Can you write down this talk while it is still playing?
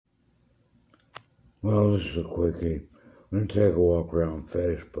Well, this is a quickie. I'm going to take a walk around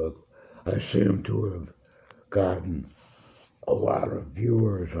Facebook. I seem to have gotten a lot of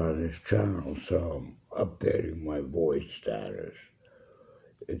viewers on this channel, so I'm updating my voice status.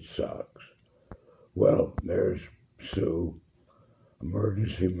 It sucks. Well, there's Sue,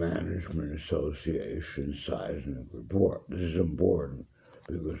 Emergency Management Association seismic report. This is important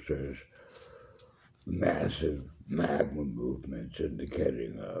because there's massive magma movements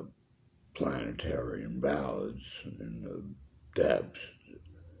indicating a planetary imbalance in the depths.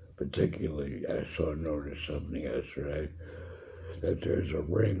 Particularly, I saw notice something yesterday that there's a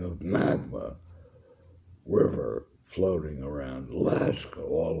ring of magma river floating around Alaska,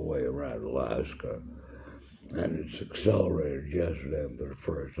 all the way around Alaska. And it's accelerated yesterday for the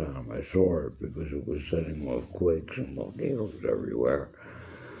first time I saw it because it was sending off quakes and volcanoes everywhere.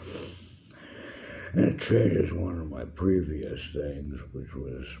 And it changes one of my previous things, which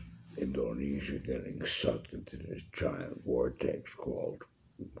was Indonesia getting sucked into this giant vortex called,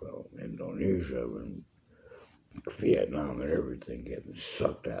 well, Indonesia and Vietnam and everything getting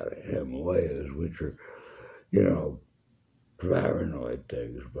sucked out of Himalayas, which are, paranoid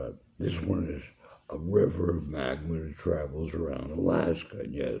things. But this one is a river of magma that travels around Alaska.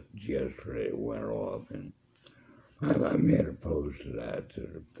 And yet, yesterday it went off, and I made a post to that, to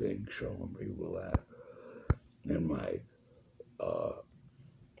the thing showing people that. In my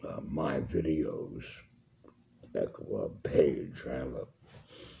videos page, I have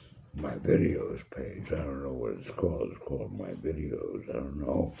my videos page. I don't know what it's called. It's called my videos. I don't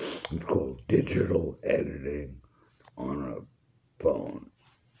know. It's called digital editing on a phone,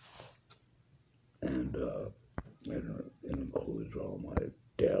 and it includes all my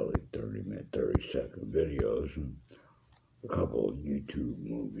daily 30-minute, 30-second videos and a couple of YouTube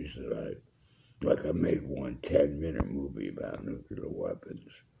movies that I made one 10-minute movie about nuclear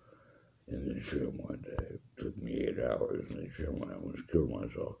weapons in the gym one day. It took me 8 hours in the gym when I almost killed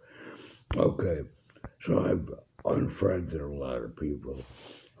myself. Okay, so I've unfriended a lot of people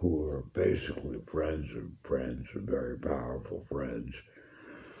who are basically friends of friends, and very powerful friends.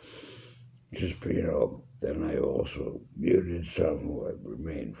 Just, then I also muted some who I've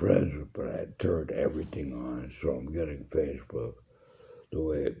remained friends with, but I had turned everything on, so I'm getting Facebook the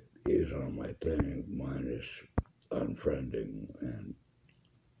way it is on my thing, minus unfriending and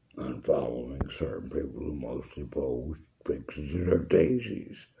unfollowing certain people who mostly post pictures of their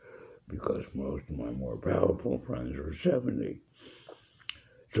daisies, because most of my more powerful friends are 70.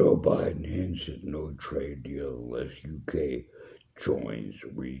 Joe Biden hints at no trade deal unless UK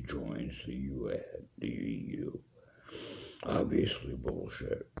rejoins the UN, the EU. Obviously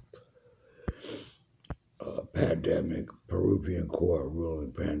bullshit. Pandemic, Peruvian court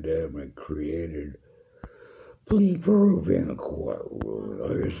ruling pandemic created Peruvian court ruling.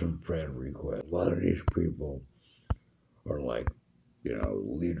 Oh, here's some friend requests. A lot of these people are like,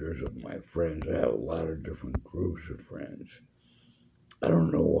 leaders of my friends. I have a lot of different groups of friends. I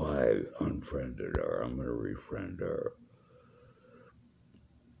don't know why I unfriended her. I'm going to refriend her.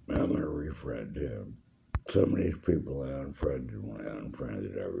 I'm going to refriend him. Some of these people I unfriended when I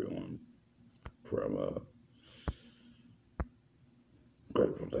unfriended everyone from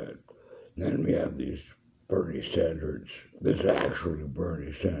Grateful Dead. Then we have these Bernie Sanders. This is actually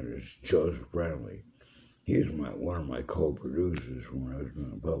Bernie Sanders, Joseph Brenly. He's one of my co-producers when I was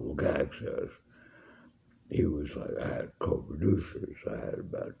doing public access. He was like, I had co-producers. I had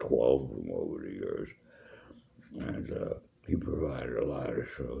about 12 of them over the years. And he provided a lot of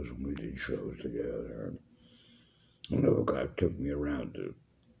shows, and we did shows together. Another guy took me around to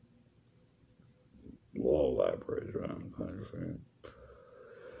law libraries around the country.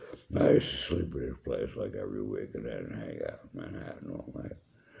 I used to sleep at his place like every week and then hang out in Manhattan all night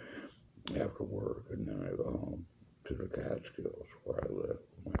after work, and then I go home to the Catskills where I live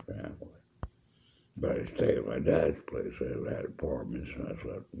with my family. But I stayed at my dad's place. I had apartments, and I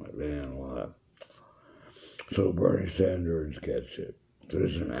slept in my van a lot. So Bernie Sanders gets it. So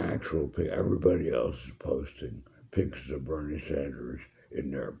there's an actual picture. Everybody else is posting pictures of Bernie Sanders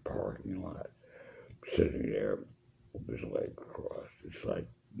in their parking lot, sitting there with his leg crossed. It's like,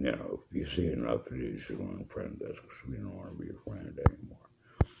 if you see enough of these, you don't unfriend us because we don't want to be a friend anymore.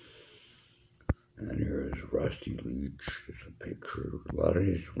 And here's Rusty Leach. It's a picture. A lot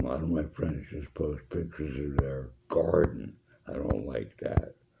of my friends just post pictures of their garden. I don't like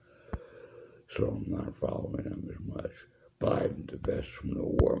that, so I'm not following them as much. Biden divests from the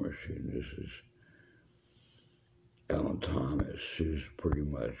war machine. This is Ellen Thomas. She's pretty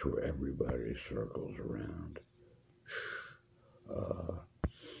much where everybody circles around.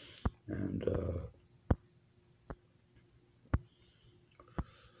 And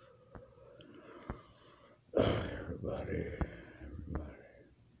everybody.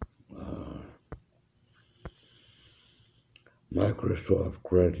 Microsoft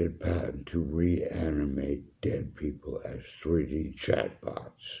granted patent to reanimate dead people as 3D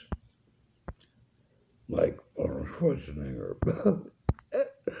chatbots. Like Arnold Schwarzenegger.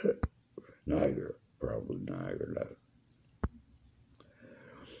 Niger, probably Niger.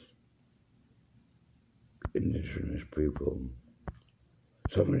 Indigenous people.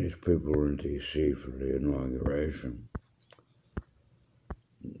 Some of these people were in D.C. for the inauguration.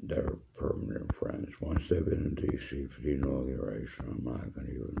 They're permanent friends. Once they've been in D.C. for the inauguration, I'm not going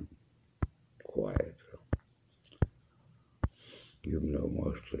to even quiet them. Even though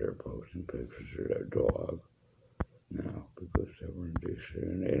mostly they're posting pictures of their dog now because they were in D.C.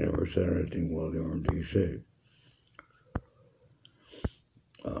 and they never said anything while they were in D.C.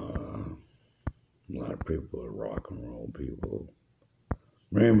 A lot of people are rock and roll people.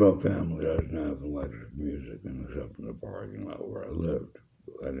 Rainbow Family doesn't have electric music except in the parking lot where I lived.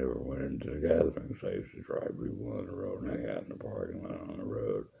 I never went into the gatherings. I used to drive people on the road and hang out in the parking lot on the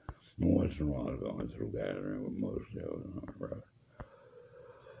road. And once in a while I'd go into the gathering, but mostly I was on the road.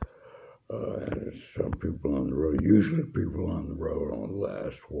 And it's some people on the road, usually people on the road only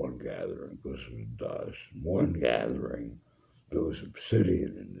last one gathering because of the dust. One gathering, there was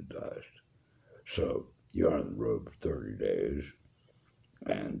obsidian in the dust. So you're on the road for 30 days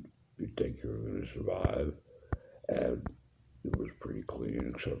and you think you're going to survive. And it was pretty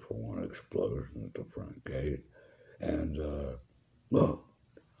clean except for one explosion at the front gate. And,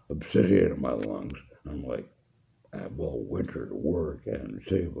 obsidian in my lungs. I'm like, I have all winter to work and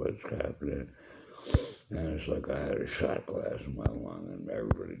see what's happening. And it's like I had a shot glass in my lung and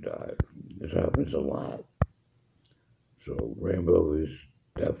everybody died. This happens a lot. So Rainbow has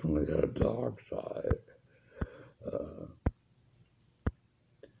definitely got a dark side.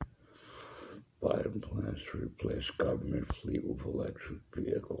 Biden plans to replace government fleet with electric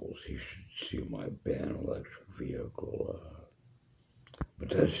vehicles. He should see my ban electric vehicle. But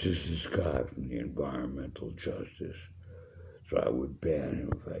that's just this guy from the environmental justice. So I would ban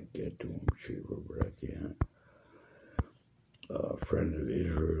him if I get to him cheaper, but I can't. A friend of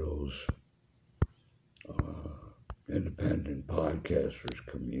Israel's independent podcasters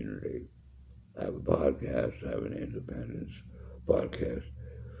community. I have a podcast, I have an independence podcast.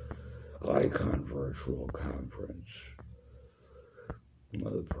 Icon Virtual Conference.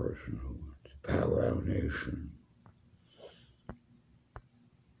 Another person who wants Powwow Nation.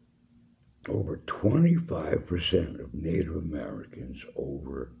 Over 25% of Native Americans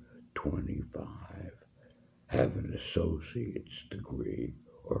over 25 have an associate's degree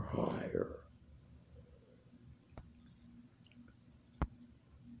or higher.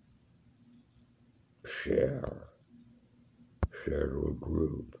 Share to a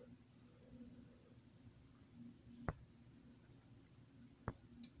group.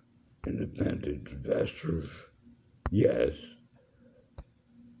 Independent investors, yes.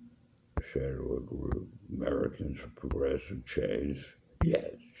 Share to a group. Americans for Progressive Change,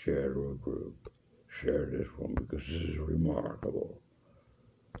 yes. Share to a group. Share this one because this is remarkable.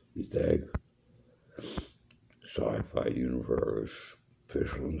 You think? Sci-Fi Universe,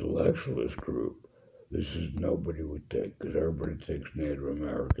 official intellectualist group. This is nobody would think because everybody thinks Native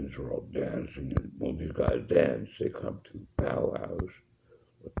Americans are all dancing. And well, these guys dance. They come to powwows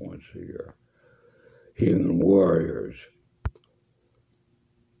like once a year. Heathen Warriors.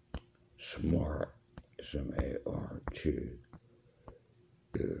 SMART, S-M-A-R-T,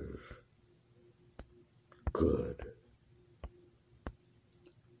 is good.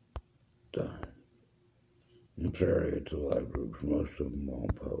 Done. I'm sorry, it's a lot of groups. Most of them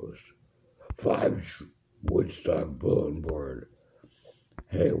won't post. 5 Woodstock Bulletin Board.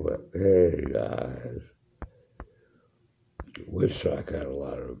 Hey guys. Woodstock had a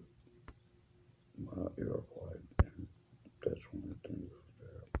lot of Iroquois. That's one of the things.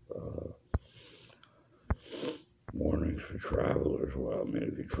 Warnings for travelers. Well, I mean,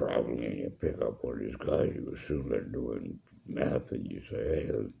 if you're traveling and you pick up one of these guys, you assume they're doing math, and you say, hey,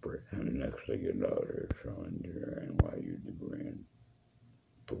 let's break. And the next thing you know, they're showing your NYU degree and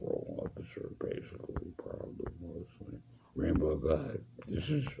parole officer, basically, probably mostly. Rainbow Guide. This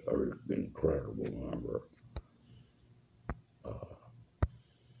is an incredible number.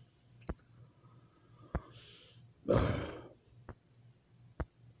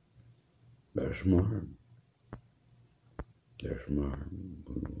 They're smart. They're smart.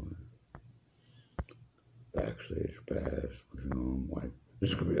 Backstage pass, you know, I'm like,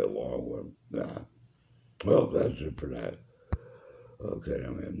 this could be a long one. Nah. Well, that's it for that. Okay, I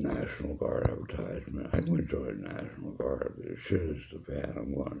mean, National Guard advertisement. I can enjoy the National Guard. But shit is the fan.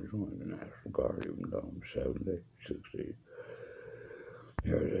 I'm going to join the National Guard even though I'm 70, 60.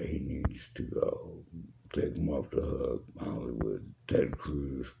 Here's that he needs to go. Take him off the hook. Hollywood, Ted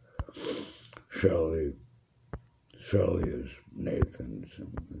Cruz, Shelley is Nathan's,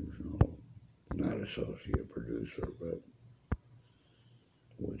 not associate producer, but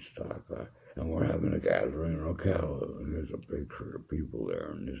Woodstock guy. And we're having a gathering in Ocala, and there's a picture of people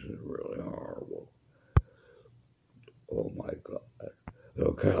there, and this is really horrible. Oh my God.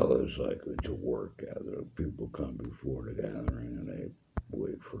 Ocala is like it's a work gathering. People come before the gathering, and they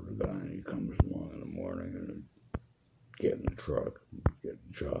wait for the guy, and he comes along in the morning and get in the truck, and get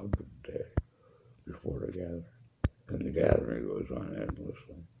the job for the day before the gathering. And the gathering goes on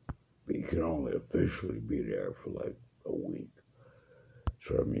endlessly. But you can only officially be there for like a week.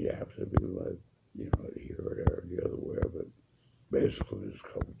 So I mean, you have to be like, here or there, the other way. But basically, there's a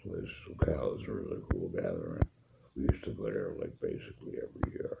couple places. Ocala is a really cool gathering. We used to go there like basically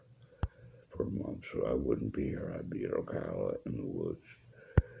every year for a month. So I wouldn't be here. I'd be at Ocala in the woods,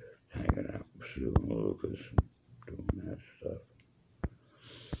 hanging out with Sue and Lucas and doing that stuff.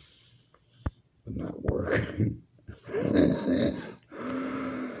 But not working.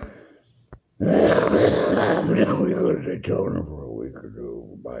 We go to Daytona for a week or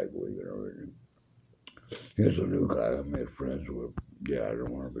two, bike week and everything. Here's a new guy I made friends with. Yeah, I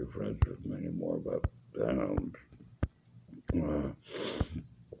don't want to be friends with him anymore, but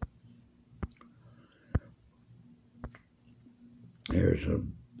here's a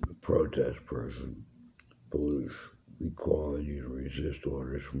protest person, Belush. We call it, you resist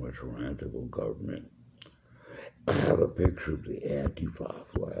orders from a tyrannical government. I have a picture of the Antifa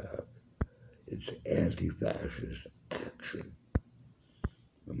flag. It's anti-fascist action.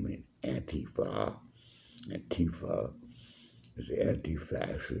 I mean, Antifa is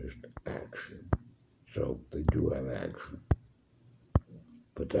anti-fascist action. So they do have action.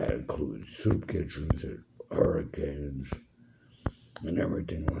 But that includes soup kitchens and hurricanes and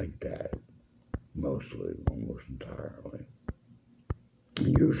everything like that. Mostly, almost entirely.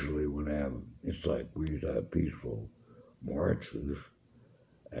 And usually when they have, it's like we used to have peaceful marches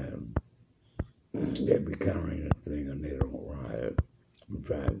and they'd be carrying a thing and they don't riot. In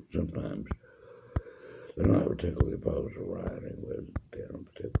fact, sometimes they're not particularly opposed to rioting, but they don't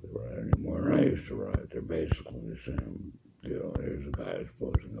particularly riot anymore. And I used to riot. They're basically the same. Here's a guy who's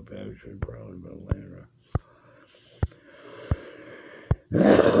posting a picture in probably Atlanta.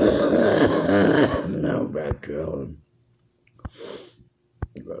 Now back to Ellen.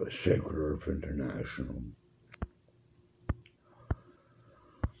 About a Sacred Earth International.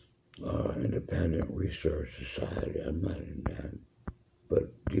 Independent Research Society. I'm not in that.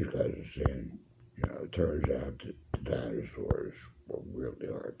 But these guys are saying, it turns out that the dinosaurs were really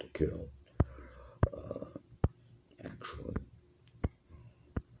hard to kill. Actually.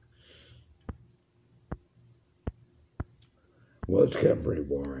 Well, it's getting pretty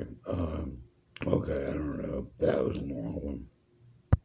boring. Okay, I don't know. That was a long one.